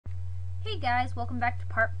Hey guys, welcome back to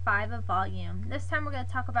part 5 of volume. This time we're going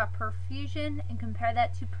to talk about perfusion and compare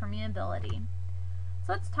that to permeability.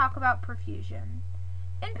 So let's talk about perfusion.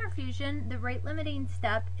 In perfusion, the rate limiting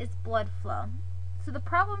step is blood flow. So the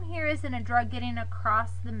problem here isn't a drug getting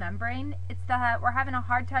across the membrane, it's that we're having a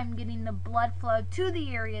hard time getting the blood flow to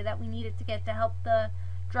the area that we need it to get to help the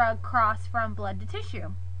drug cross from blood to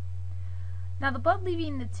tissue. Now the blood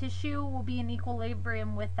leaving the tissue will be in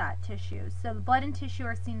equilibrium with that tissue. So the blood and tissue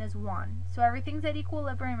are seen as one. So everything's at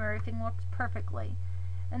equilibrium, everything works perfectly.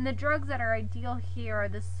 And the drugs that are ideal here are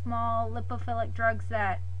the small lipophilic drugs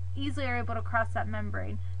that easily are able to cross that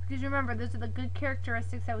membrane. Because remember, those are the good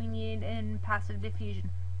characteristics that we need in passive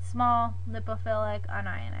diffusion. Small, lipophilic,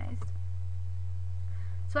 unionized.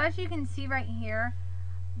 So as you can see right here,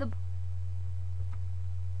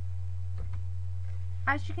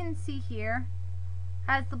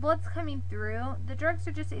 as the blood's coming through, the drugs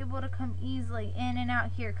are just able to come easily in and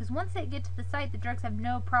out here, because once they get to the site, the drugs have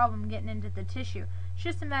no problem getting into the tissue. It's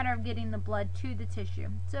just a matter of getting the blood to the tissue.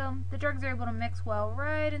 So the drugs are able to mix well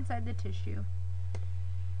right inside the tissue.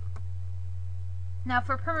 Now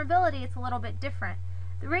for permeability, it's a little bit different.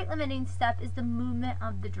 The rate limiting step is the movement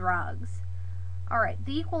of the drugs. Alright,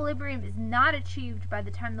 the equilibrium is not achieved by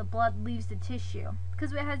the time the blood leaves the tissue,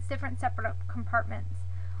 because it has different separate compartments.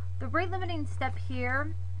 The rate limiting step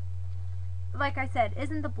here, like I said,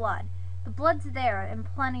 isn't the blood. The blood's there in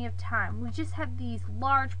plenty of time. We just have these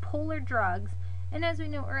large polar drugs, and as we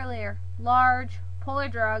knew earlier, large polar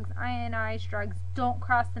drugs, ionized drugs, don't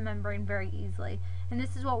cross the membrane very easily, and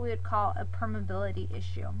this is what we would call a permeability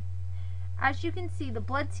issue. As you can see, the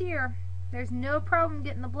blood's here. There's no problem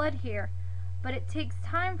getting the blood here, but it takes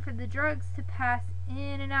time for the drugs to pass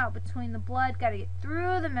in and out between the blood, got to get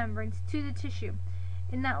through the membranes to the tissue.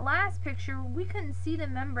 In that last picture, we couldn't see the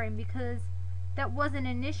membrane because that wasn't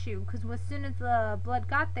an issue, because as soon as the blood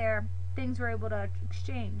got there, things were able to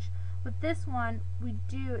exchange. With this one, we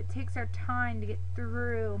do. It takes our time to get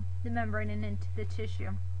through the membrane and into the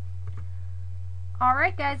tissue.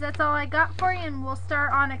 Alright guys, that's all I got for you, and we'll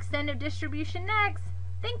start on extended distribution next.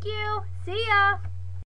 Thank you! See ya!